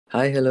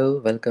Hi hello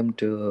welcome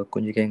to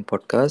குஞ்சு gang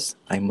podcast.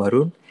 I'm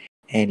Varun.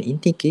 And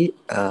இன்னைக்கு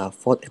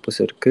fourth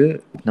எபிசோடுக்கு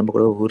நம்ம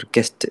கூட ஒரு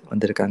கெஸ்ட்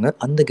வந்திருக்காங்க.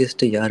 அந்த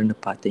கெஸ்ட்டு யாருன்னு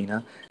பார்த்தீங்கன்னா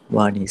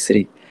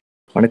வாணிஸ்ரீ.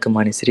 வணக்கம்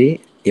வாணிஸ்ரீ,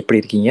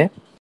 எப்படி இருக்கீங்க?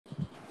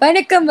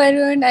 வணக்கம்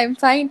வருண், ஐம்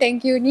ஃபைன்,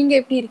 தேங்க்யூ. நீங்க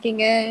எப்படி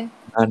இருக்கீங்க?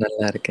 நான்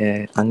நல்லா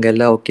இருக்கேன்.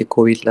 அங்கெல்லாம் ஓகே,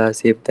 கோவிட்லாம்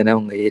சேஃப் தானே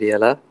உங்கள்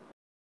ஏரியாவில்?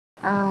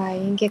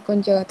 இங்கே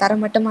கொஞ்சம்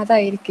தரமட்டமாக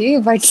தான் இருக்கு,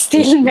 பட்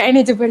ஸ்டில்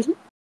மேனேஜபிள்.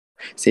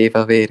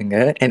 சேஃபாகவே இருங்க.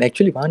 அண்ட்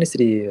ஆக்சுவலி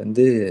வாணிஸ்ரீ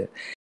வந்து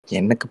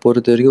எனக்கு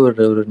பொறுத்த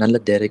வரைக்கும் ஒரு நல்ல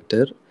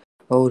டைரக்டர்,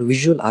 ஒரு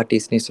விஷுவல்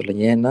ஆர்டிஸ்ட்னே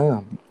சொல்லுவேன். ஏன்னா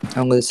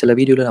அவங்க சில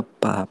வீடியோவில்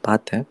நான்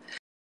பார்த்தேன்.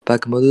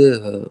 பார்க்கும்போது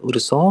ஒரு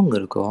சாங்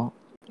இருக்கும்,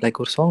 லைக்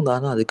ஒரு சாங்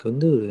தான், அதுக்கு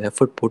வந்து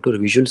எஃபர்ட் போட்டு ஒரு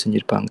விஷுவல்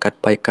செஞ்சுருப்பாங்க.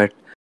 கட் பை கட்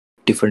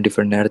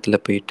டிஃப்ரெண்ட்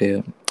நேரத்தில் போயிட்டு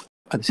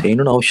அது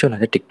செய்யணும்னு அவசியம்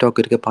இல்லை.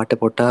 டிக்டாக் இருக்க பாட்டை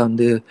போட்டால்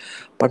வந்து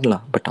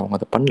பண்ணலாம், பட் அவங்க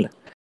அதை பண்ணல.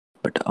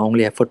 பட்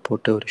அவங்களே எஃபர்ட்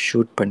போட்டு ஒரு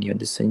ஷூட் பண்ணி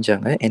வந்து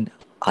செஞ்சாங்க. அண்ட்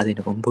அது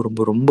எனக்கு ரொம்ப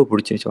ரொம்ப ரொம்ப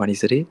பிடிச்சிருச்சு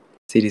வாணிஸ்ரீ,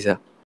 சீரியஸாக.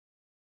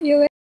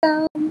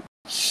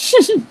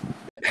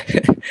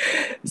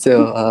 ஸோ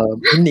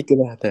இன்னைக்கு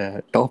அந்த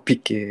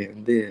டாபிக்கு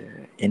வந்து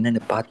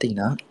என்னென்னு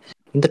பார்த்தீங்கன்னா,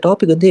 இந்த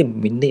டாபிக் வந்து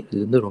முன்னே இது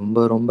வந்து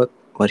ரொம்ப ரொம்ப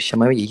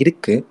வருஷமாகவே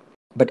இருக்குது.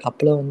 பட்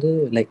அப்போலாம் வந்து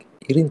லைக்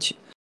இருந்துச்சு.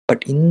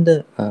 பட் இந்த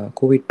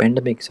கோவிட்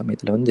பேண்டமிக்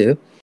சமயத்தில் வந்து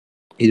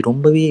இது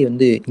ரொம்பவே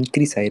வந்து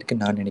இன்க்ரீஸ்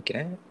ஆகிருக்குன்னு நான்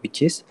நினைக்கிறேன்,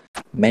 which is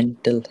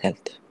mental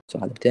health. So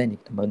அதை பற்றி தான்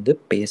இன்றைக்கி நம்ம வந்து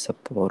பேச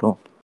போகிறோம்.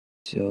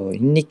 ஸோ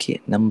இன்றைக்கி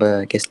நம்ம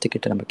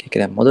கெஸ்ட்டுக்கிட்ட நம்ம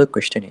கேட்குற முதல்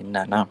கொஸ்டின்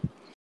என்னன்னா,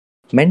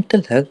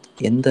 மென்டல் ஹெல்த்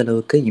எந்த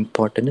அளவுக்கு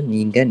இம்பார்ட்டன்ட்னு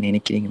நீங்கள்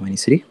நினைக்கிறீங்க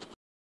வாணிஸ்ரீ?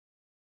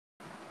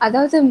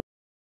 அதாவது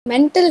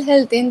மென்டல்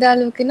ஹெல்த் எந்த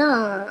அளவுக்குன்னா,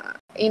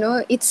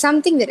 it's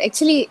something that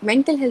actually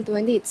mental health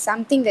வந்து it's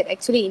something that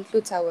actually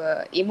includes our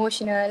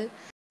emotional,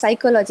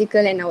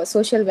 psychological and our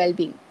social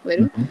well-being.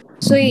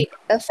 So it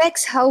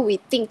affects how we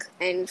think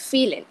and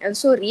feel and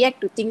also react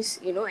to things,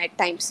 at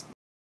times.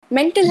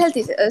 Mental health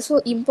is also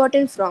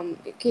important from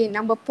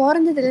நம்ம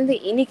பிறந்ததுலேருந்து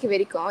இன்னைக்கு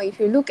வரைக்கும். If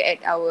you look at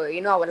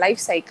our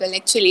life cycle,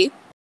 actually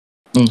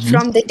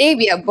from the day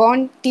we are born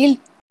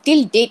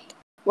till date,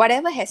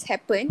 whatever has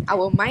happened,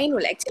 our mind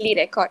will actually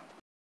record.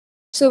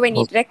 So when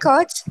it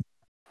records,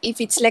 if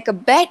it's like a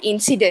bad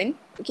incident,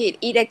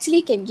 it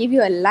actually can give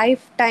you a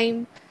lifetime,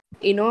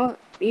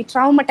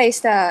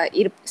 traumatized.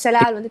 சில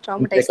ஆள் வந்து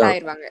traumatized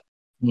ஆயிருவாங்க.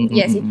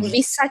 Yes, it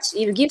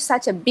will give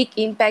such a big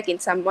impact in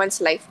someone's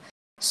life.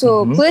 So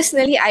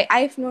personally,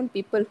 I've known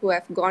people who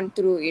have gone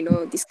through,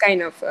 this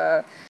kind of,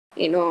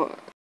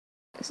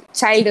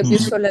 child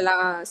abuse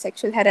சொல்லலாம்,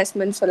 sexual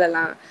harassment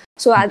சொல்லலாம்.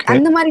 So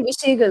அந்த மாதிரி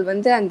விஷயங்கள்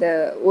வந்து அந்த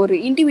ஒரு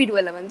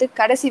இண்டிவிஜுவலை வந்து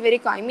கடைசி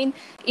வரைக்கும், ஐ mean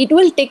it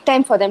will take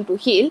time for them to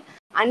heal.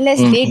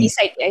 Unless they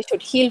decide I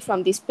should heel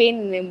from this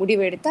pain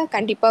முடிவு எடுத்தா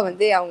கண்டிப்பாக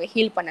வந்து அவங்க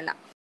ஹீல் பண்ணலாம்.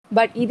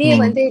 பட் இதே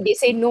வந்து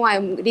decide no,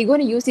 they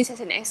going to use this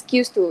as an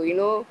excuse to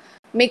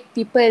make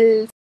people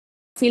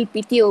feel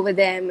pity over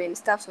them and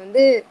stuff.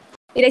 வந்து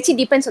it actually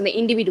depends on the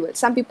individual.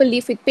 Some people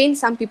live with pain,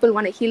 some people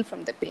want to heal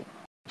from the pain.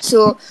 So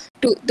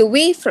the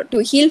way to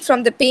heal from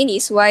the pain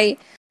is why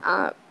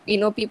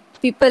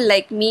people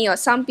like me, or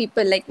some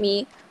people like me,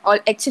 all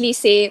actually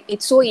say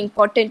it's so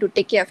important to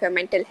take care of your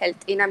mental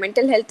health. In our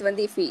mental health,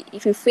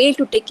 if you fail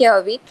to take care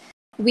of it,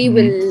 we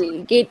will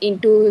get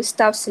into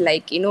stuffs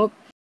like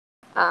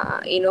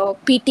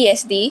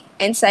PTSD,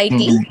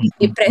 anxiety,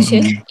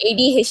 depression,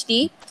 ADHD,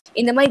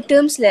 இந்த மாதிரி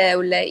டேர்ம்ஸ்ல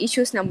உள்ள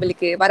issues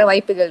நம்மளுக்கு வர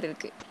வாய்ப்புகள்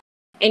இருக்கு.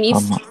 And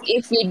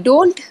if we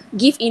don't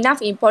give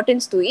enough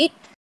importance to it,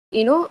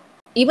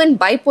 even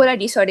bipolar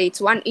disorder,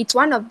 it's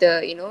one of the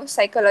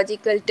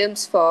psychological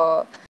terms for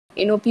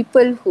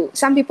people who,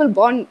 some people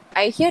born,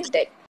 I hear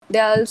that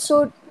there are also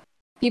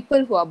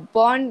people who are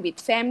born with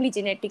family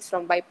genetics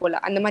from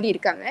bipolar. அந்த மாதிரி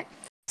இருக்காங்க.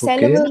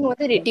 சிலவங்க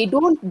வந்து they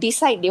don't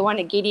decide they want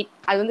to get it,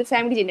 அது வந்து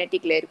family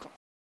geneticல இருக்கும்.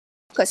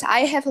 Because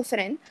I have a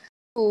friend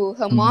who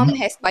her mom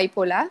has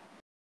bipolar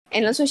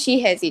and also she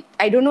has it.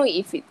 I don't know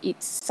if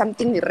it's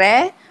something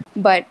rare,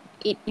 but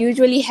it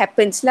usually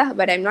happens lah,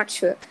 but I'm not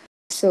sure.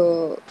 So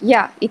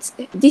yeah,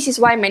 this is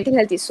why mental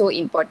health is so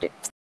important.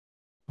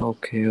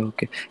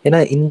 Okay. ஏன்னா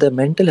இந்த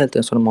mental health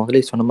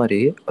முதல்ல சொன்ன மாதிரி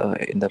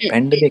இந்த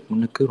pandemic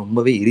முன்னுக்கு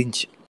ரொம்பவே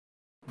இருந்துச்சு,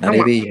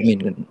 நிறையவே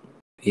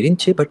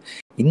இருந்துச்சு. பட்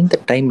இந்த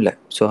டைமில்,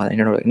 ஸோ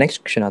என்னோட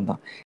நெக்ஸ்ட் கொஸ்டின்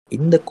அதுதான்,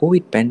 இந்த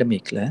கோவிட்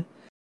பேண்டமிக்கில்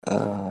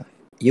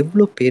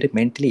எவ்வளோ பேர்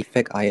மென்டலி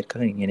எஃபெக்ட்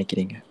ஆகிருக்காங்க நீங்கள்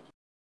நினைக்கிறீங்க?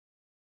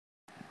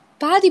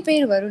 பாதி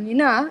பேர் வரும்.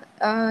 ஏன்னா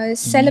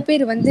சில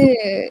பேர் வந்து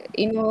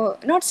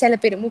நாட் சில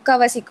பேர்,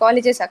 முக்கால்வாசி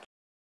colleges R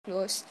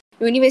close,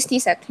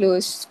 universities are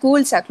closed,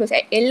 schools are closed,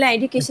 எல்லா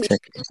education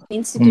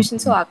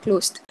institutions are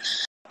closed.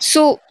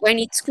 So when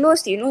it's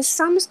closed,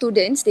 some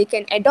students, they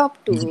can adopt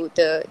to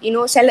the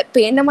இப்போ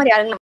என்ன மாதிரி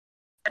ஆளுங்க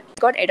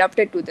got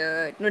adopted to the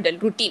the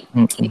routine.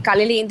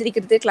 காலையில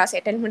எந்திரிக்கிறது, கிளாஸ்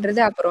அட்டெண்ட்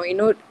பண்றது, அப்புறம்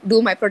do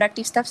my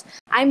productive stuffs.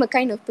 I'm a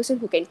kind of person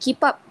who can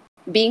keep up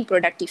being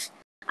productive.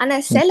 ஆனா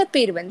சில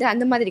பேர் வந்து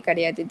அந்த மாதிரி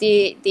கிடையாது.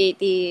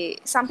 they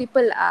some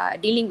people are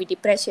dealing with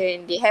depression,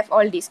 they have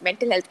all these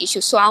mental health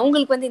issues. So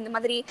அவங்களுக்கு வந்து இந்த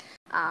மாதிரி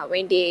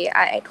when they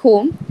are at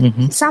home,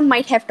 some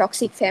might have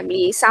toxic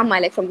family, some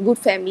are like from good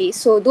families.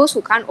 So those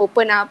who can't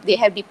open up, they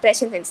have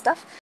depression and stuff.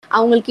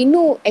 அவங்களுக்கு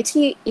இன்னும்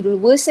actually it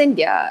will worsen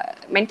their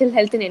mental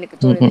ஹெல்த்னு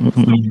எனக்கு தோணுது.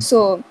 So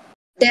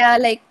there are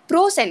like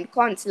pros and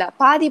cons la.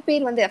 பாதி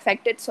பேர் வந்து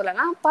affected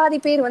சொல்லலாம், பாதி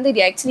பேர் வந்து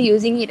they actually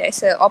using it as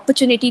a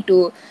opportunity to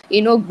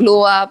glow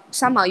up.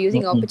 Some are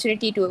using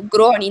opportunity to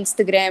grow on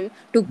Instagram,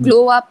 to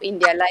glow up in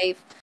their life.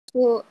 So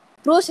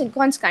pros and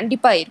cons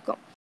கண்டிப்பா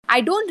இருக்கும்.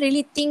 I don't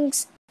really think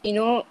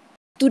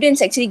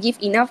students actually give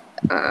enough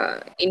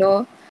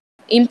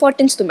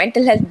importance to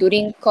mental health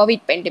during COVID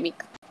pandemic.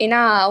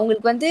 ஏன்னா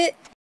அவங்களுக்கு வந்து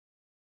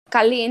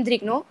காலையில்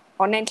எழுந்திரிக்கணும்,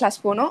 online class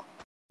போகணும்,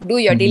 do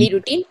your daily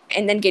routine,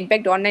 and then get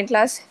back to online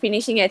class,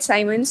 finishing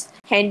assignments,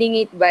 handing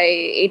it by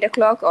 8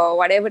 o'clock or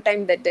whatever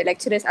time that the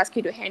lecturers ask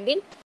you to hand in.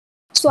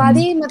 So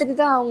அதே மாதிரி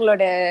தான்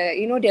அவங்களோட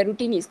their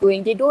routine is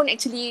going. They don't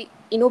actually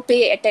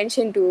pay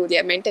attention to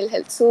their mental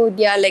health. So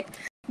they are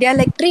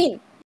like trained.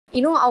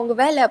 அவங்க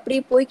வேலை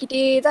அப்படியே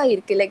போய்கிட்டே தான்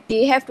இருக்கு. Like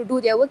they have to do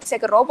their work. It's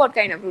like a robot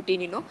kind of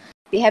routine.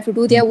 They have to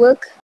do their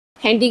work,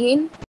 handing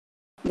in,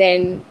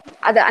 then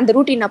அந்த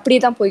routine அப்படியே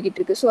தான் போய்கிட்டு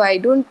இருக்கு. So I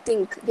don't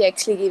think they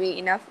actually giving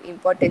enough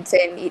importance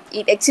and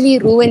it actually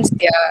ரூவன்ஸ்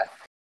their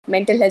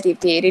mental health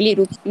if they really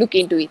look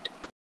into it.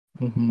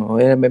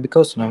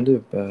 Because நான் வந்து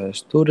இப்போ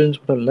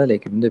students கூட இல்லை,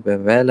 லைக் வந்து இப்போ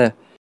வேலை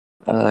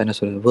என்ன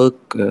சொல்றது,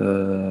 ஒர்க்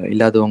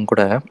இல்லாதவங்க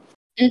கூட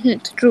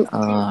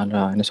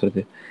என்ன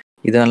சொல்றது,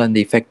 இதனால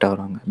வந்து இஃபெக்ட்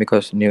ஆகுறாங்க.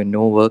 பிகாஸ்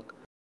நோ ஒர்க்,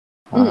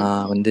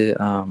 வந்து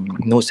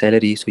நோ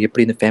சேலரி. ஸோ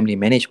எப்படி இந்த ஃபேமிலி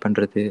மேனேஜ்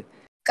பண்ணுறது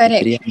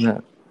தெரியாம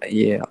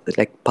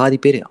லைக் பாதி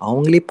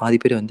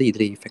பேர் வந்து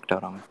இதில் இஃபெக்ட்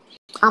ஆகிறாங்க.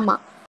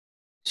 ஆமாம்.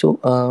 ஸோ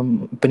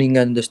இப்போ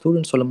நீங்கள் அந்த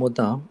ஸ்டூடெண்ட்ஸ் சொல்லும் போது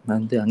தான்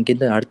வந்து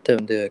அங்கேருந்து அடுத்த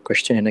வந்து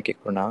கொஸ்டின் என்ன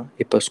கேட்கணும்னா,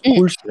 இப்போ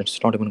school students,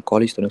 not even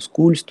college students,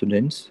 school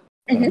students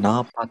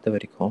நான் பார்த்த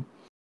வரைக்கும்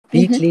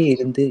வீட்லேயே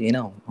இருந்து,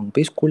 ஏன்னா அவங்க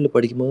போய் ஸ்கூலில்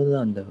படிக்கும்போது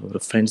தான் அந்த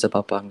ஒரு ஃப்ரெண்ட்ஸை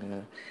பார்ப்பாங்க,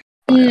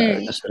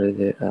 என்ன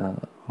சொல்கிறது,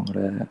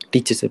 அவங்களோட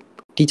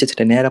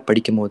டீச்சர்ஸ்கிட்ட நேராக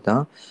படிக்கும் போது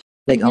தான்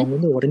லைக் அவங்க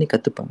வந்து உடனே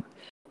கற்றுப்பாங்க.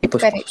 இப்போ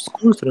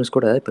ஸ்கூல் ஸ்டூடெண்ட்ஸ்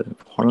கூட இப்போ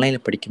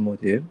ஆன்லைனில்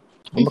படிக்கும்போது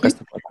ரொம்ப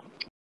கஷ்டப்படுறாங்க.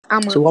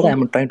 So what I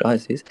am trying to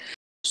ask is,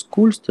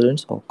 school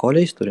students are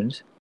college students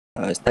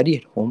study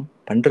at home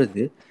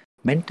பண்ணுறது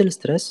mental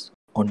stress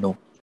R no?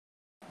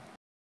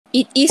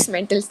 It is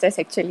mental stress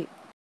actually.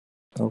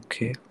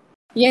 Okay,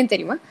 ஏன்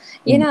தெரியுமா?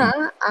 ஏன்னா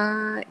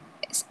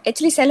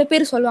ஆக்சுவலி சில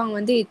பேர் சொல்லுவாங்க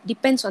வந்து it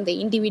depends on the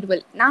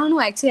individual.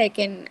 நானும் actually I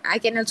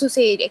can also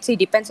say it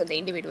actually depends on the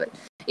individual.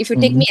 If you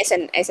take me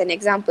as an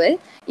example,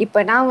 இப்போ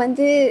நான்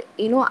வந்து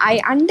I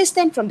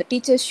understand from the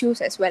teachers' shoes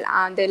as well.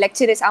 The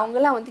lecturers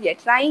அவங்கெல்லாம் வந்து they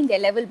are trying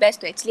their level best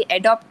to actually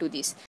adopt to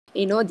this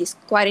this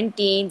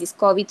quarantine, this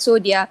COVID. So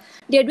they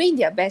are doing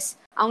their best.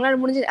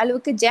 அவங்களால முடிஞ்ச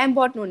அளவுக்கு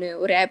ஜாம்பாட்னு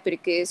ஒரு app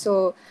இருக்கு. So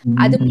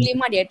அது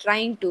மூலியமா they are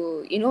trying to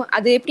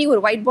அது எப்படி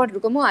ஒரு ஒயிட் போர்ட்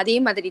இருக்குமோ அதே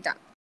மாதிரி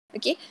தான்.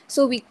 ஓகே,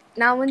 ஸோ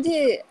நான் வந்து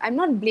ஐம்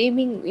நாட்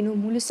பிளேமிங்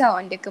முழுசா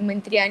on the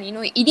commentary and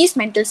it is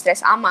mental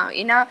stress. ஆமாம்,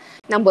 ஏன்னா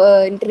நம்ம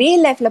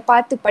ரியல் லைஃப்பில்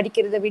பார்த்து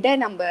படிக்கிறத விட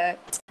நம்ம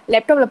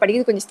லேப்டாப்பில்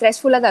படிக்கிறது கொஞ்சம்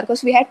ஸ்ட்ரெஸ்ஃபுல்லாக தான் இருக்கும்.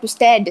 So we have to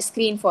stay at the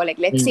screen for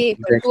like let's say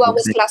இப்போ 2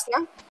 hours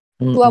கிளாஸ்னா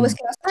 2 hours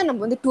கிளாஸ்னா நம்ம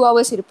வந்து 2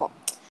 hours இருப்போம்.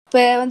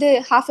 இப்போ வந்து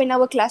half an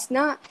hour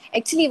கிளாஸ்னா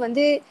ஆக்சுவலி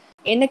வந்து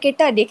என்ன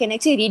கேட்டால் டே கேன்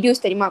ஆக்சுவலி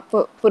ரீடியூஸ் தெரியுமா? இப்போ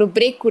ஒரு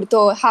பிரேக்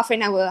கொடுத்தோ half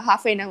an hour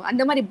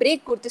அந்த மாதிரி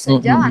பிரேக் கொடுத்து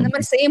செஞ்சால் அந்த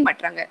மாதிரி செய்ய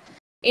மாட்டாங்க.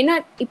 ஏன்னா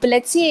இப்போ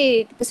லெட்ஸே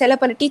இப்போ சில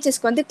பல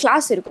டீச்சர்ஸ்க்கு வந்து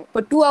கிளாஸ் இருக்கும்.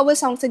 இப்போ 2 hours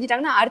அவங்க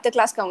செஞ்சுட்டாங்கன்னா அடுத்த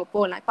கிளாஸ்க்கு அவங்க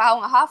போகலாம். இப்போ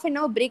அவங்க half an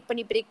hour பிரேக்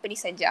பண்ணி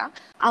செஞ்சா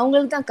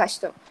அவங்களுக்கு தான்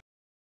கஷ்டம்.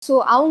 ஸோ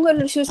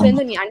அவங்களோட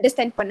ஷூஸ்லேருந்து நீ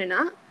அண்டர்ஸ்டாண்ட்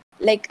பண்ணுனா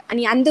லைக்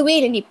நீ அந்த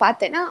வேல நீ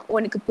பார்த்தேன்னா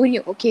உனக்கு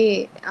புரியும். ஓகே,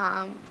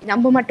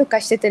 நம்ம மட்டும்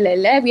கஷ்டத்தில்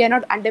இல்லை, we are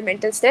not under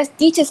mental stress,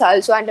 teachers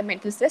also under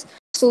mental stress.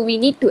 So we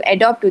need to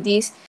adapt to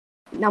these.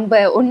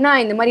 நம்ம ஒன்றா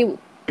இந்த மாதிரி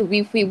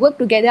if we work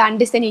together,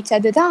 understand each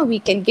other, தான் we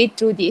can get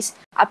through this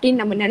அப்படின்னு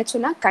நம்ம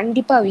நினைச்சோம்னா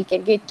கண்டிப்பா we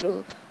can get through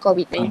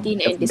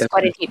COVID-19 and this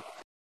quarantine.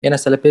 ஏன்னா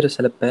சில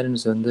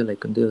பேரண்ட்ஸ் வந்து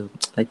லைக்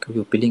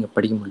பிள்ளைங்க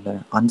படிக்க முடியல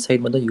அந்த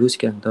சைடு மட்டும்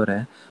யோசிக்கிறாங்க தவிர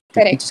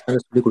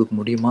டீச்சர்ஸ்க்காக சொல்லிக் கொடுக்க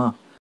முடியுமா,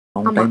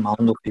 அவங்க டைம்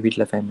அவங்க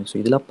வீட்டில் ஃபேமிலி. ஸோ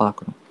இதெல்லாம்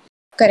பார்க்கணும்.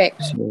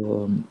 கரெக்ட். ஸோ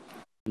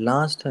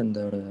லாஸ்ட்டாக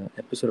இந்த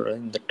எபிசோடோட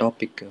இந்த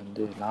டாபிக்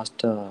வந்து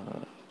லாஸ்ட்டாக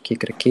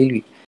கேட்குற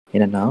கேள்வி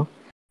என்னென்னா,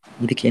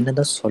 இதுக்கு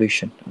என்னதான்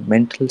சொல்யூஷன்?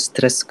 மென்டல்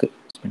ஸ்ட்ரெஸ்க்கு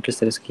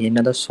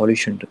என்னதான்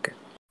சொல்யூஷன் இருக்கு?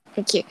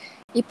 ஓகே,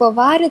 இப்போ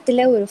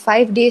வாரத்தில் ஒரு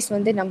 5 days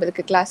வந்து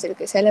நம்மளுக்கு கிளாஸ்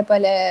இருக்குது. சில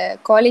பல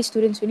காலேஜ்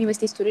ஸ்டூடெண்ட்ஸ்,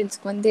 யூனிவர்சிட்டி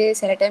ஸ்டூடெண்ட்ஸ்க்கு வந்து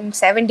சில டைம்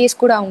 7 days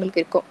கூட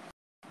அவங்களுக்கு இருக்கும்.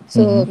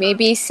 So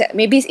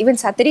maybe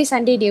even Saturday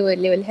Sunday they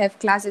will have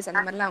classes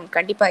அந்த மாதிரிலாம் அவங்க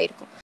கண்டிப்பாக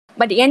இருக்கும்.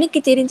 பட்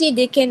எனக்கு தெரிஞ்சு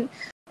they can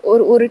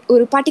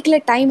ஒரு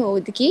பர்டிகுலர் டைம்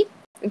ஒதுக்கி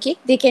okay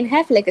they can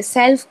have like a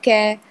self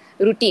care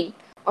routine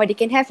or they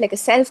can have like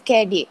a self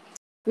care day,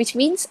 which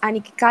means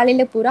அன்னைக்கு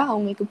காலையில் பூரா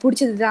அவங்களுக்கு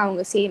பிடிச்சது தான்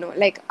அவங்க செய்யணும்.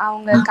 லைக்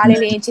அவங்க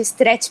காலையில் ஏஞ்சி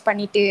ஸ்ட்ரெச்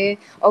பண்ணிட்டு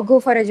or go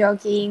for a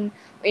jogging,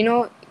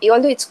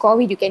 although it's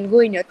COVID, you can go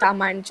in your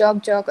taman,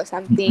 jog or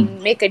something,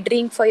 make a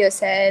drink for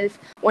yourself.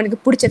 உனக்கு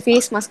பிடிச்ச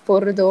ஃபேஸ் மாஸ்க்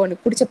போடுறதோ,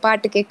 உனக்கு பிடிச்ச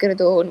பாட்டு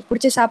கேட்குறதோ, உனக்கு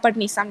பிடிச்ச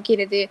சாப்பாடு நீ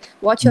சமைக்கிறது,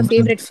 watch your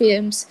favorite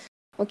films.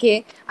 Okay,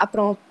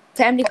 அப்புறம்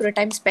ஃபேமிலி கூட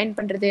டைம் ஸ்பெண்ட்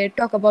பண்ணுறது,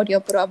 talk about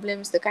your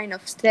problems, the kind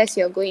of stress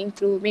you are going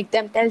through,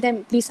 tell them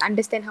please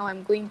understand how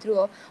I'm going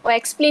through or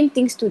explain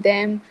things to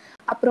them.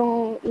 அப்புறம்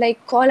like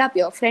call up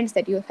your friends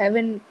that you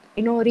heaven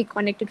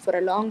reconnected for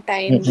a long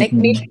time, like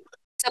maybe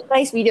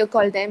surprise video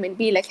call them and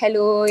be like,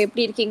 hello,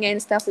 எப்படி இருக்கீங்க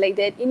and stuff like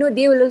that.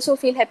 They will also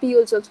feel happy, you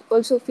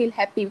also feel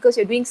happy because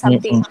you're doing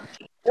something.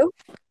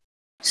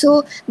 So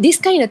these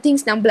kind of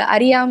things நம்மள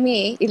அறியாமே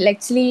it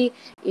actually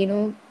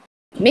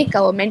make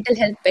our mental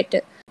health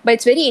better. But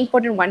it's very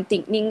important one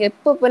thing. நீங்க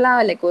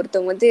எப்பப்பெல்லாம் like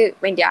ஒருத்தவங்க வந்து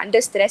when they are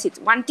under stress,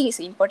 it's one thing is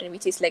important,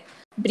 which is like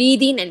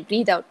breathe in and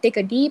breathe out. Take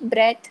a deep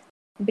breath,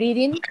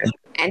 breathe in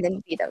and then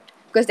breathe out,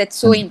 because that's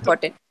so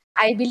important.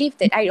 I believe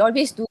that I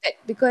always do that,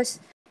 because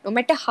no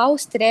matter how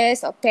stress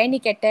or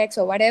panic attacks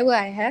or whatever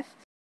I have,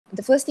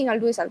 the first thing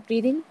I'll do is I'll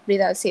breathe in,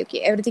 breathe out, say,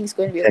 okay, everything's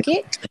going to be okay.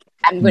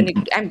 I'm going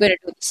to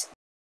do this.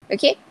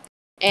 Okay?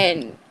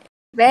 And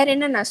வேற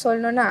என்ன நான்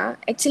சொல்லணும்னா,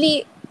 actually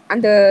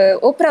அந்த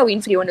Opera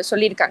வின்ஃப்ரி ஒன்று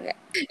சொல்லியிருக்காங்க,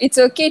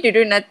 it's okay to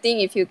two nothing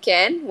if you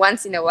can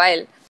once in a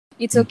while,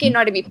 it's okay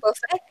not to be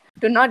perfect,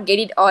 to not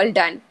get it all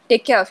done,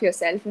 take care of your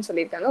செல்ஃப்னு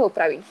சொல்லியிருக்காங்க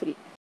Opera வின்ஃப்ரி.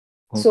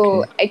 So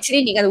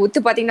actually நீங்கள் அதை ஒத்து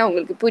பார்த்தீங்கன்னா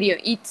உங்களுக்கு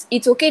புரியும்.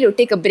 It's okay to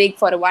take a break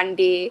for 1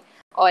 day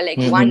or like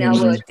 1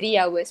 hour, 3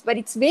 hours, but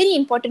it's very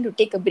important to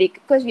take a break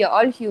because we are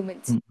all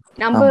humans.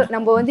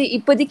 நம்ம வந்து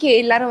இப்போதைக்கு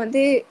எல்லாரும்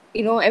வந்து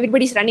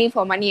everybody's running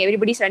for money,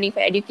 everybody's running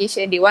for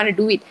education, they want to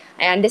do it,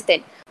 I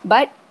understand,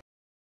 but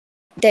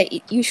that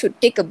you should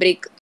take a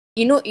break.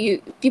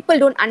 People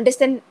don't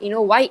understand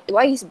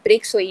why is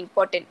break so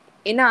important.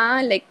 ஏன்னா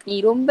like நீ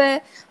ரொம்ப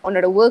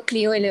உன்னோட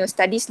ஒர்க்லயும் இல்லை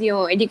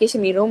ஸ்டடீஸ்லயும்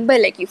education நீ ரொம்ப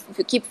like if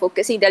you keep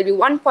focusing, there'll be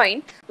one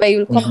point where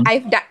you'll come,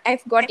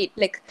 I've got it,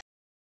 like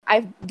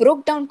I've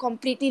broke down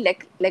completely,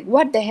 like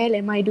what the hell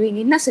am I doing,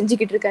 என்ன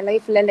செஞ்சுக்கிட்டு இருக்கேன்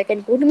லைஃப்ல, லைக்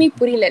எனக்கு ஒண்ணுமே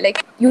புரியல, like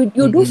you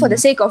do for the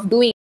sake of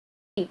doing,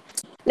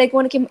 like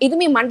உனக்கு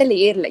எதுவுமே மண்டல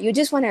ஏறல, you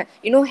just want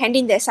to hand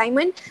in the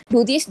assignment,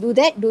 do this do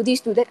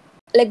that,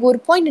 like ஒரு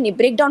பாயிண்ட் நீ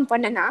பிரேக் டவுன்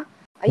பண்ணனா,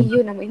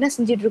 ஐயோ நம்ம என்ன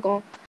செஞ்சுட்டு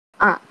இருக்கோம்,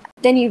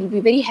 then it will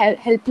be very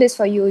helpless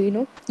for you.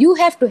 You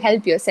have to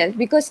help yourself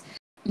because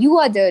you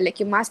are the like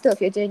your master of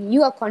your journey,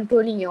 you are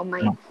controlling your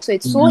mind. So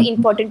it's so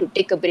important to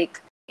take a break.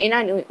 ஏன்னா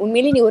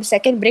உண்மையிலே நீ ஒரு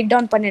second break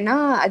down பண்ணனா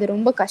அது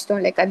ரொம்ப கஷ்டம்,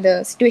 like அந்த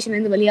சிச்சுவேஷன்ல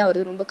இருந்து வெளியே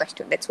ஆகுறது ரொம்ப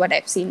கஷ்டம். That's what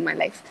I've seen in my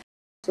life.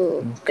 So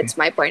that's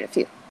my point of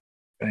view.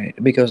 Right.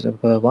 Because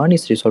இப்போ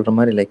வாணிஸ்ரீ சொல்கிற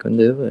மாதிரி லைக்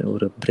வந்து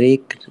ஒரு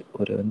பிரேக்,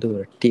 ஒரு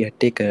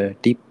டேக் அ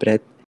டீப்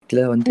பிரெத்,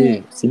 இதில் வந்து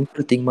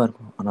சிம்பிள் திங்மாக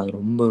இருக்கும், ஆனால் அது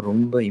ரொம்ப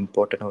ரொம்ப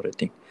இம்பார்ட்டண்டான ஒரு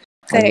திங்.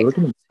 அது ஒரு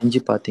வாட்டி நீங்கள் செஞ்சு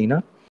பார்த்தீங்கன்னா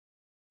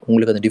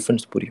உங்களுக்கு அந்த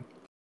டிஃப்ரென்ஸ் புரியும்.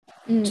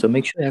 So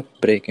make sure have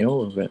break.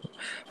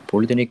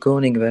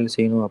 பொழுதுனைக்கும் நீங்கள் வேலை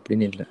செய்யணும்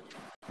அப்படின்னு இல்லை,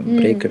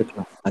 பிரேக்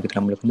எடுக்கலாம், அதுக்கு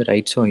நம்மளுக்கு வந்து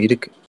ரைட்ஸும்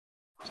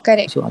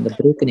இருக்குது. ஸோ அந்த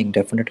பிரேக்கை நீங்கள்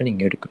டெஃபினட்டாக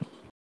நீங்கள் எடுக்கணும்.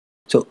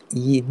 ஸோ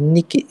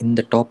இன்னைக்கு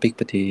இந்த டாபிக்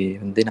பற்றி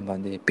வந்து நம்ம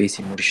வந்து பேசி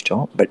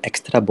முடிச்சிட்டோம். பட்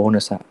எக்ஸ்ட்ரா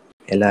போனஸாக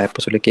எல்லா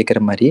எபிசோடும் கேட்குற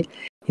மாதிரி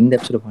இந்த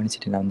எபிசோட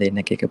வாணிச்சிட்டு நான் வந்து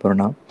என்ன கேட்க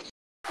போகிறேன்னா,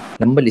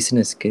 நம்ம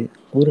லிசனர்ஸ்க்கு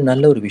ஒரு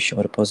நல்ல ஒரு விஷயம்,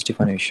 ஒரு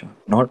பாசிட்டிவான விஷயம்,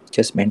 not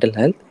just mental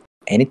health,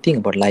 anything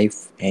about life,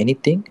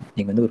 anything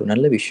நீங்கள் வந்து ஒரு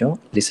நல்ல விஷயம்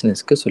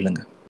லிசனர்ஸ்க்கு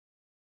சொல்லுங்கள்.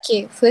 ஓகே,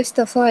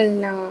 ஃபர்ஸ்ட் ஆஃப் ஆல்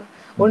நான்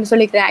ஒன்று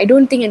சொல்லிக்கிறேன், ஐ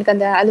டோன்ட் திங்க் எனக்கு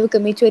அந்த அளவுக்கு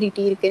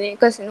மெச்சூரிட்டி இருக்குது.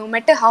 Because no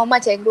matter how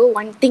much I grow,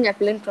 one thing I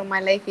learn from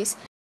my life is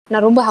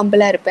நான் ரொம்ப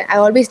ஹம்பிளாக இருப்பேன். I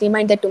always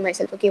remind that to my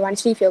self, okay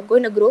once if you are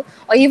going to grow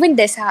or even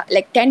there's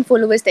like 10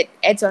 followers that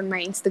adds on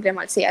my Instagram,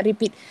 I'll say, I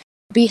repeat,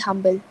 be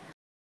humble,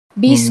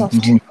 be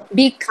soft,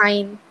 be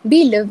kind, be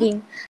loving.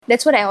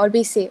 That's what I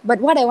always say. But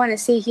what I want to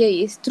say here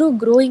is through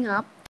growing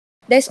up,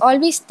 there's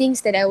always things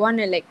that I want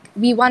to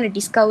we want to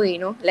discover,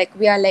 like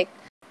we are like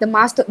the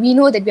master, we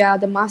know that we are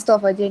the master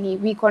of our journey,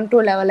 we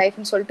control our life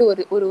ன்னு சொல்லிட்டு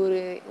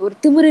ஒரு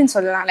திமிருன்னு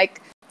சொல்லலாம், like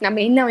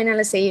நம்ம என்ன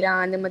வேணாலும்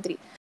செய்யலாம் அந்த மாதிரி.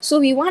 So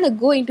we want to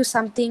go into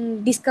something,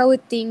 discover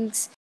things,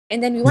 and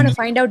then we want to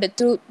find out the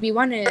truth. We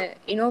want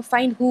to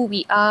find who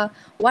we are,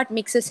 what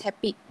makes us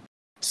happy.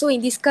 So in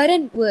this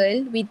current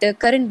world, with the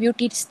current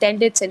beauty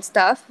standards and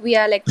stuff, we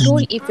are like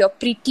told if you're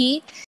pretty,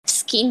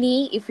 skinny,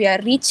 if you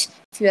are rich,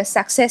 if you are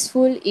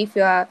successful, if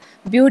you are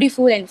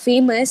beautiful and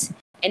famous,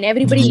 and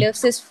everybody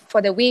loves us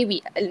for the way we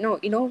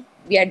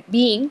we are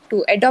being, to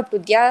adopt to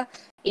their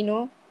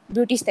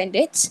beauty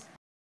standards,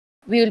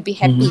 we will be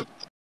happy.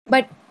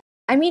 But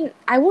I mean,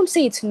 I won't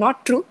say it's not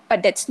true, but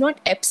that's not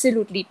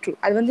absolutely true.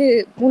 அது வந்து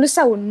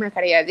முழுசா உண்மை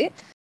கிடையாது.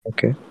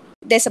 Okay.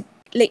 There's a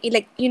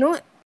like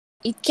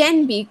it can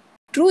be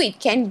true, it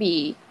can be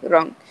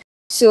wrong.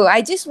 So I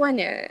just want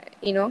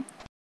to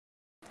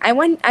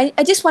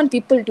I just want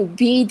people to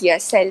be their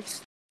self,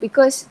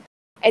 because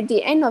at the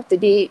end of the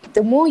day,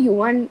 the more you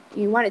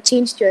want to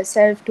change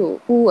yourself to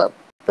who a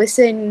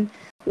person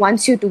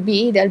wants you to be,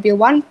 there'll be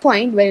one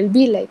point where you'll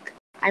be like,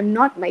 I'm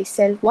not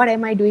myself, what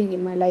am I doing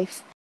in my life?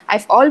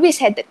 I've always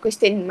had that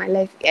question in my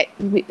life,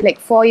 like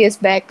 4 years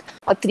back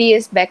or 3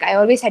 years back. I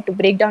always had to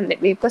break down that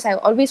way because I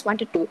always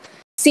wanted to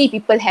see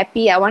people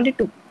happy. I wanted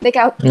to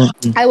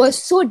I was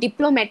so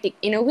diplomatic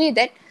in a way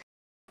that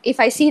if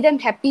I see them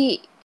happy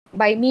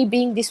by me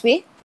being this way,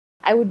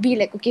 I would be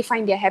like, okay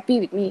fine, they're happy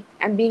with me,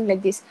 I'm being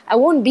like this, I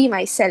won't be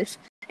myself.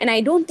 And I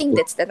don't think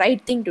that's the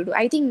right thing to do.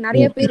 I think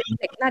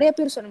நிறைய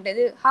பேர் சொல்ல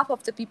முடியாது, half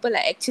of the people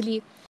are actually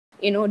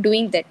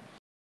doing that.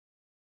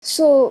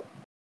 So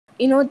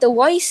the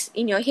voice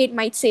in your head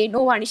might say, no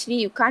Vanishri,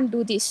 you can't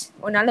do this,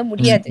 உன்னால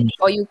முடியாது,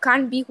 or you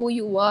can't be who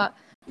you are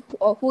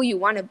or who you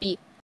want to be.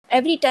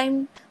 every time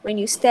when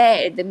you stare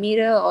at the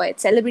mirror or at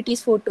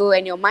celebrity's photo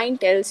and your mind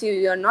tells you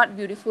you're not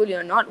beautiful,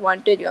 you're not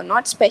wanted, you're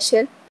not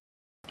special,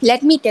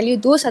 let me tell you,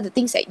 those are the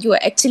things that you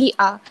actually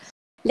are.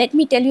 Let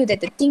me tell you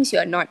that the things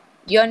you're not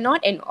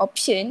an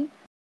option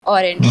or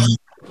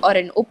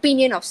an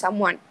opinion of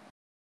someone.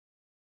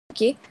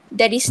 Okay,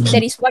 that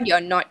is what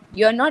you're not.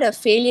 You're not a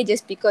failure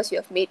just because you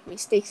have made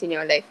mistakes in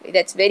your life.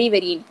 That's very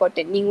very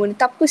important. நீங்க ஒன்னு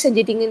தப்பு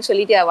செஞ்சிட்டீங்கன்னு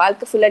சொல்லிட்டு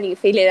வாழ்க்கை ஃபுல்லா நீங்க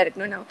ஃபெயிலியரா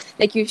இருக்கணும். Now,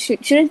 like you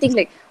shouldn't think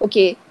like,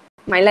 okay,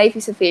 my life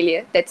is a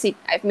failure. That's it.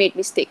 I've made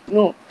mistake.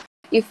 No,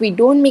 if we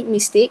don't make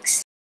mistakes,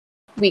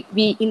 we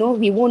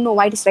we won't know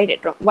what is right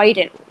and wrong.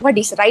 What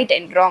is right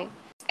and wrong.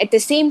 At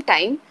the same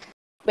time,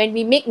 when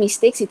we make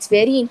mistakes, it's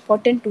very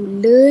important to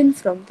learn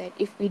from that.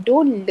 If we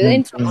don't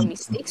learn from our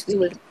mistakes, we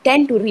will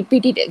tend to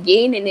repeat it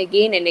again and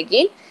again and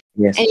again.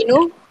 Yes. And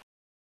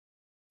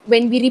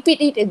when we repeat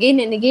it again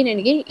and again and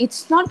again,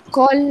 it's not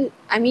called,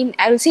 I mean,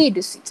 I will say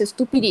it's a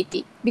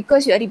stupidity,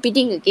 because you are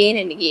repeating again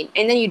and again.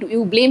 And then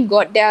you blame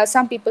God. There are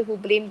some people who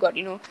blame God,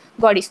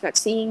 God is not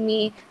seeing me,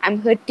 I'm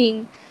hurting.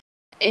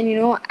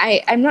 And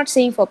I'm not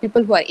saying for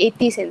people who are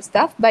atheists and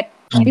stuff, but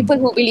people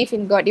who believe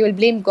in God, they will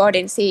blame God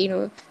and say,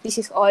 this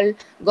is all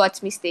God's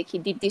mistake, he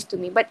did this to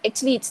me. But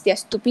actually it's their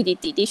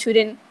stupidity. They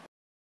shouldn't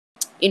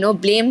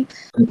blame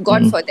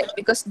God for that,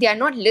 because they are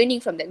not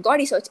learning from that. God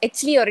is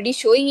actually already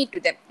showing it to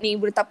them. நீ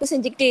ஒரு தப்பு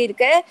செஞ்சுக்கிட்டே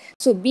இருக்க,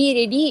 so be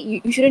ready,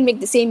 you shouldn't make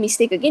the same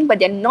mistake again. But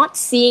they're not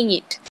seeing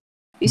it,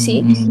 you see.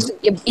 So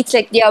it's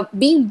like they are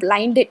being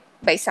blinded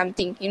by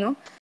something.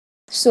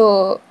 So,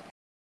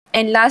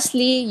 and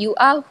lastly, you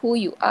are who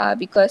you are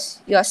because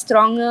you are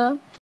stronger,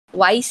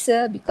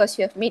 wiser, because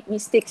you have made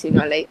mistakes in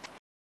your life.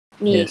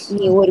 நீ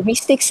ஒரு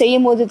mistake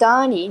செய்யும் போது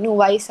தான் நீ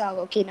இன்னும் வயசாக,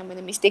 okay நம்ம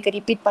இந்த மிஸ்டேக்கை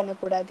ரிப்பீட்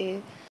பண்ணக்கூடாது.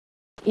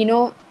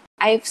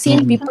 I've seen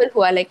people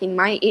who are like in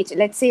my age.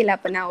 Let's say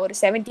அப்போ நான் ஒரு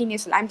 17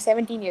 years old. I'm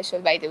 17 years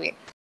old, by the way.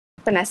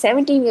 இப்போ நான்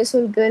 17 years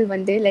old girl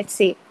வந்து, let's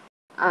say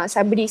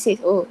somebody says,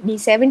 oh, நீ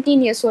 17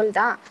 years old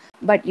தான்,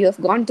 but you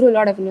have gone through a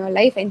lot of in your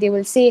life, and they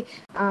will say,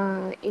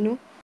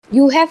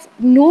 you have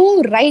no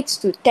rights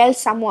to tell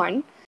someone,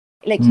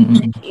 like,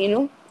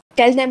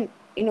 tell them,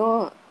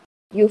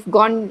 you've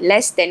gone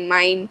less than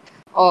mine,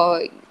 or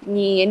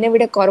நீ என்னை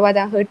விட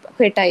குறைவாதான்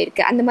hurt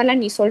ஆயிருக்கு. அந்த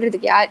மாதிரிலாம் நீ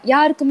சொல்றதுக்கு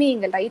யாருக்குமே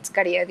எங்க ரைட்ஸ்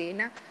கிடையாது.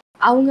 ஏன்னா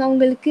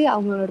அவங்களுக்கு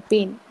அவங்களோட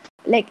pain,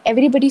 like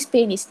everybody's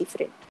pain is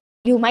different.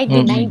 You might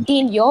be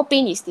 19, your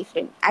pain is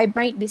different. I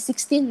might be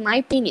 16, my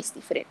pain is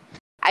different.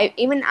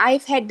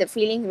 I've had the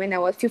feeling when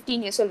I was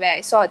 15 years old, where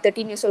I saw a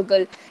 13 years old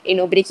girl,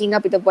 breaking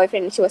up with a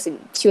boyfriend, and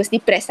she was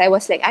depressed. I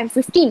was like, I'm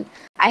 15,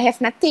 I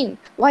have nothing,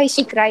 why is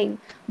she crying?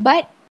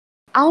 But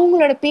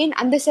அவங்களோட pain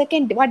அந்த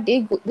second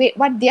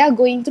what they are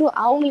going through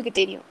அவங்களுக்கு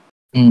தெரியும்.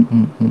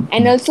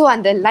 And also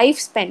அந்த life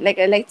span, like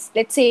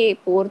let's say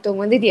இப்போ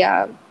ஒருத்தவங்க வந்து they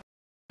are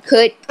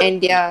hurt and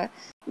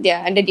they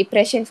are under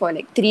depression for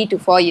like 3 to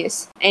 4 years,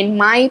 and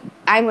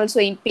I'm also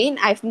in pain.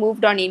 I've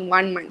moved on in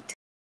 1 month.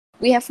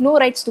 We have no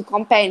rights to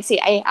compare and say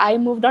I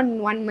moved on in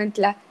 1 month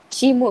la,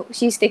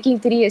 she's taking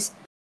 3 years.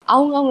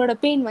 அவங்களோட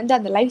pain வந்து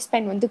அந்த life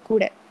span வந்து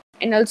கூட.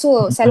 And also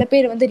சில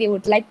பேர் வந்து they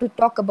would like to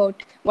talk about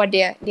what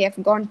they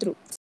have gone through.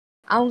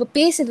 அவங்க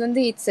பேசுறது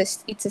வந்து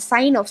it's a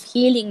sign of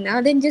healing. Now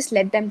then just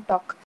let them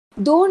talk.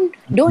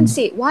 Don't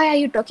say why are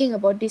you talking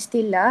about this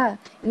still,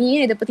 நீ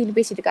ஏன் இதை பத்தி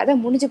பேசிட்டு இருக்க,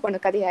 அதான் முடிஞ்சு போன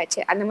கதையாச்சு,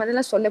 அந்த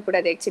மாதிரிலாம்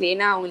சொல்லக்கூடாது ஆக்சுவலி.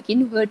 ஏன்னா அவங்களுக்கு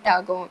இன்னும் ஹர்ட்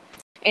ஆகும்.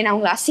 ஏன்னா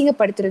அவங்களை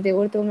அசிங்கப்படுத்துறது,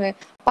 ஒருத்தவங்க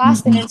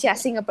பாஸ்ட் நினைச்சு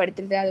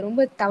அசிங்கப்படுத்துறது, அது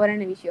ரொம்ப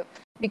தவறான விஷயம்.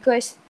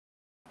 Because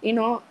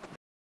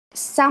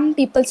some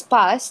people's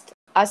past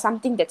are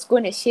something that's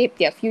going to shape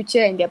their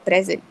future and their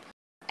present.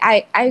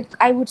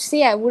 I would say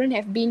I wouldn't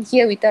have been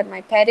here without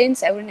my parents.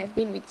 I wouldn't have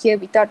been here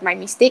without my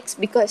mistakes,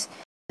 because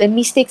the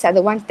mistakes are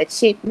the ones that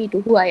shaped me to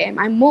who I am.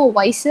 I'm more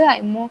wiser.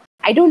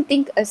 I don't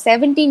think a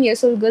 17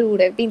 years old girl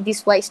would have been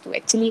this wise to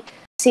actually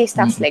say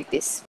stuff like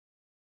this.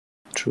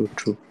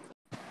 True.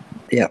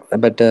 Yeah,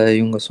 but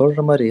இவங்க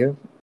சொல்ற மாதிரி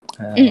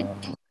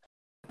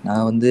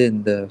நான் வந்து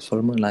இந்த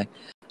சொல்லும்போது நான்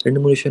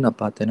 2-3 விஷயம்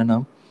நான் பார்த்தேன். என்னன்னா,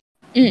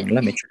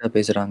 நல்லா மெச்சூர்டாக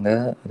பேசுகிறாங்க.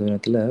 அது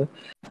நேரத்தில்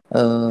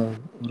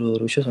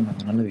ஒரு விஷயம்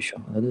சொன்னாங்க, நல்ல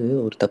விஷயம். அதாவது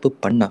ஒரு தப்பு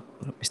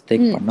ஒரு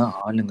மிஸ்டேக் பண்ணால்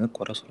ஆளுங்க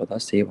குறை சொல்ல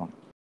தான் செய்வாங்க.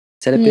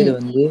 சில பேர்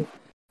வந்து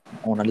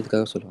அவங்க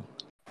நல்லதுக்காக சொல்லுவாங்க.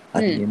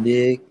 அது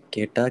எந்தே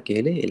கேட்டால்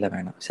கேளு, இல்லை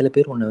வேணாம். சில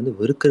பேர் உன்னை வந்து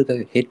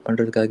வெறுக்கிறதுக்காக, ஹேட்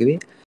பண்ணுறதுக்காகவே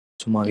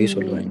சும்மாவே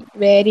சொல்லுவாங்க.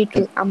 Very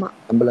true. ஆமாம்.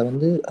 நம்மளை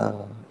வந்து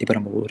இப்போ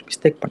நம்ம ஒரு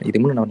மிஸ்டேக் இது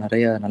முன்னே நம்ம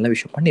நிறைய நல்ல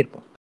விஷயம்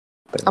பண்ணியிருப்போம்.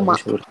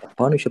 இப்போ ஒரு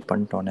தப்பான விஷயம்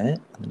பண்ணிட்டோன்னே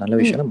அந்த நல்ல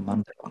விஷயம் நம்ம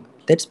மறந்துடுவாங்க.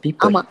 That's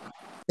people.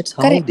 That's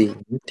how they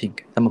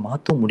think. நம்ம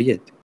மாற்றவும்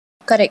முடியாது.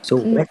 So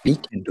what we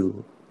can do,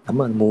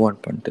 நம்ம அதை மூவ்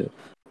ஆன் பண்ணிட்டு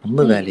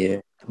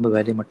நம்ம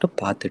வேலையை மட்டும்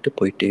பார்த்துட்டு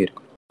போயிட்டே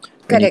இருக்கும்.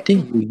 when you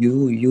think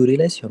you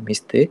realize your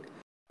mistake,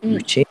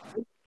 you change,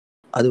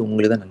 அது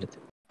உங்களுக்கு தான் நல்லது.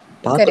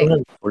 பார்க்குறவங்க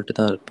சொல்லிட்டு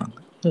தான் இருப்பாங்க.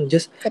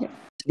 Just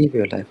live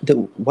your life.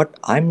 what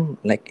I'm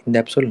like இந்த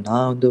எபிசோட்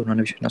நான் வந்து ஒரு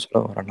நல்ல விஷயம் நான்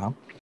சொல்ல வரேன்னா,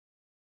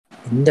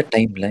 இந்த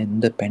டைம்ல,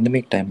 இந்த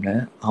பேண்டமிக் டைம்ல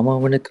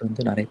அவனுக்கு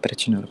வந்து நிறைய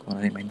பிரச்சனை இருக்கும்,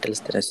 நிறைய மென்டல்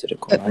ஸ்ட்ரெஸ்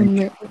இருக்கும்.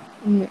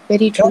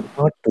 Very true.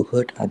 not to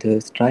hurt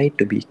others, try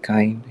to be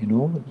kind,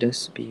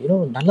 just be,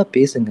 நல்லா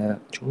பேசுங்க.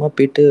 சும்மா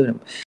போயிட்டு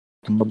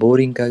நம்ம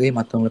போரிங்காகவே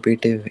மற்றவங்கள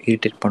போயிட்டு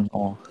இரிட்டேட்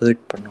பண்ணோம்,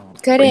 ஹர்ட் பண்ணோம்.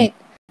 Correct.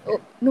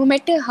 No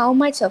matter how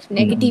much of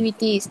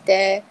negativity is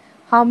there,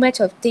 how much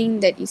of thing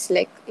that is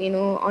like,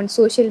 on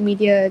social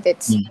media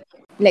that's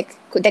like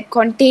that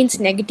contains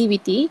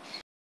negativity,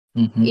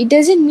 it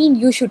doesn't mean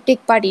you should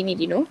take part in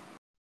it.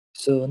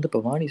 So வந்து இப்போ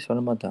வாணி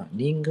சொன்ன மாதிரி தான்,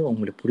 நீங்கள்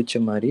உங்களுக்கு பிடிச்ச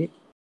மாதிரி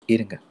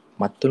இருங்க.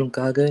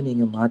 மற்றவங்களுக்காக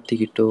நீங்கள்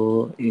மாற்றிக்கிட்டோ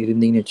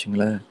இருந்தீங்கன்னு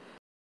வச்சுங்களேன்,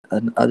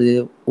 அது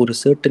ஒரு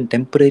சர்டன்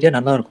டெம்பரரியாக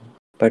நல்லாயிருக்கும்.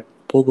 பட்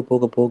போக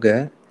போக போக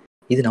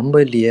இது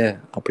நம்ம இல்லையே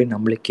அப்படின்னு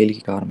நம்மளே கேள்வி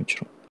கேட்க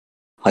ஆரம்பிச்சிடும்.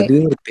 அதுவே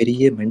ஒரு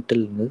பெரிய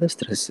மென்டல்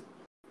ஸ்ட்ரெஸ்.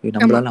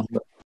 நம்மளால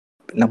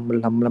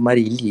நம்மள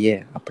மாதிரி இல்லையே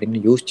அப்படின்னு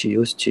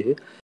யோசிச்சு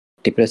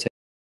depress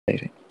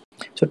ஆயிடுறேன்.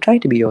 So try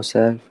to be your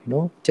self,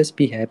 just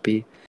be happy.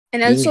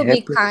 And also be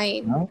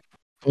kind.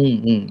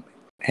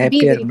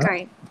 ஹாப்பியாக இருக்குன்னா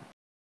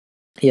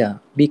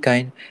be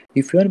kind.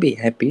 If you are be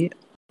happy,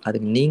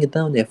 அதுக்கு நீங்கள்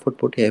தான் வந்து எஃபோர்ட்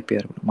போட்டு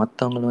ஹாப்பியாக இருக்கணும்.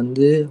 மற்றவங்க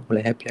வந்து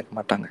உங்களை ஹாப்பியாக இருக்க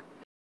மாட்டாங்க.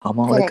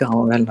 அவங்களுக்கு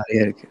அவன் வேலை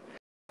நிறைய இருக்கு.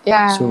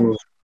 So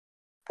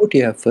put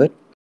you effort,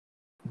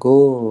 go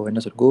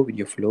with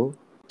your flow,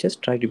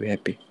 just try to be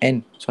happy.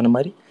 And சொன்ன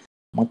மாதிரி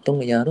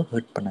மற்றவங்க யாரும்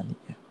ஹர்ட்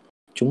பண்ணாதீங்க.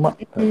 சும்மா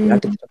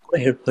கூட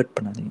ஹர்ட்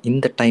பண்ணாதீங்க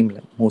இந்த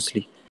டைமில்.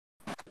 மோஸ்ட்லி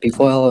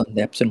பிஃபோர் இந்த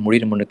எபிசோட்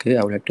முடிகிற முன்னுக்கு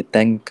I would like to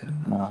thank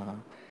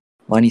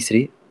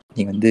Vanisri.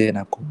 நீங்கள் வந்து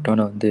நான்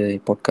கூப்பிட்டோன்னு வந்து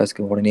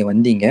பாட்காஸ்ட்க்கு உடனே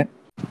வந்தீங்க.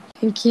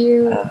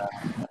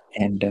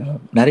 அண்ட்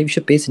நிறைய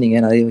விஷயம் பேசுனீங்க.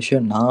 நிறைய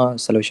விஷயம் நான்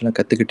சில விஷயம்லாம்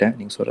கற்றுக்கிட்டேன்.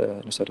 நீங்கள்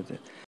சொல்கிறது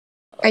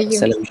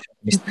சில விஷயம்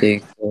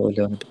மிஸ்டேக்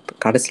இல்லை வந்து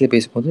கடைசியில்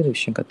பேசும்போது ஒரு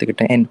விஷயம்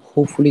கற்றுக்கிட்டேன். அண்ட்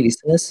ஹோப்ஃபுல்லி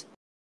லிசனர்ஸ்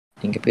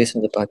நீங்கள்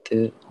பேசுனதை பார்த்து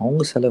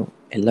அவங்க சில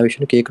எல்லா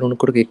விஷயமும்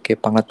கேட்கணுன்னு கூட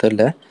கேட்பாங்க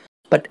தெரில.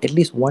 But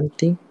at least one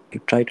thing you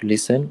try to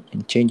listen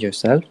and change your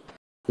self.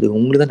 அது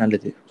உங்களுக்கு தான்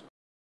நல்லது.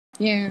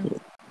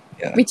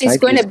 Which is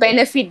going to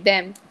benefit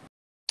them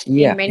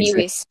in many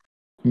ways.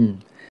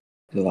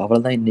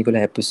 அவ்வளோதான்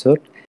இன்னைக்குள்ள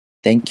episode.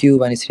 Thank you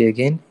Vanisri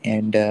again.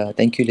 And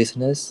thank you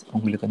listeners.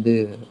 உங்களுக்கு வந்து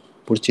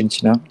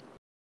பிடிச்சிருந்துச்சுன்னா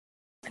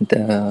இந்த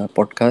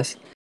பாட்காஸ்ட்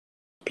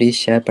ப்ளீஸ்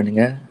ஷேர்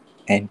பண்ணுங்கள்.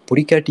 அண்ட்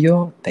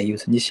பிடிக்காட்டியும்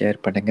தயவு செஞ்சு ஷேர்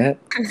பண்ணுங்கள்.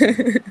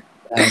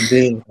 வந்து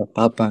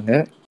பார்ப்பாங்க.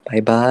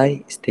 Bye bye.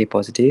 Stay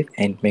positive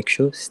and make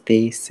sure stay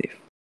safe.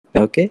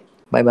 Okay?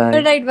 Bye bye.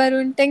 All right,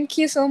 Varun. Thank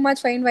you so much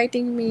for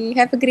inviting me.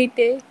 Have a great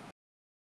day.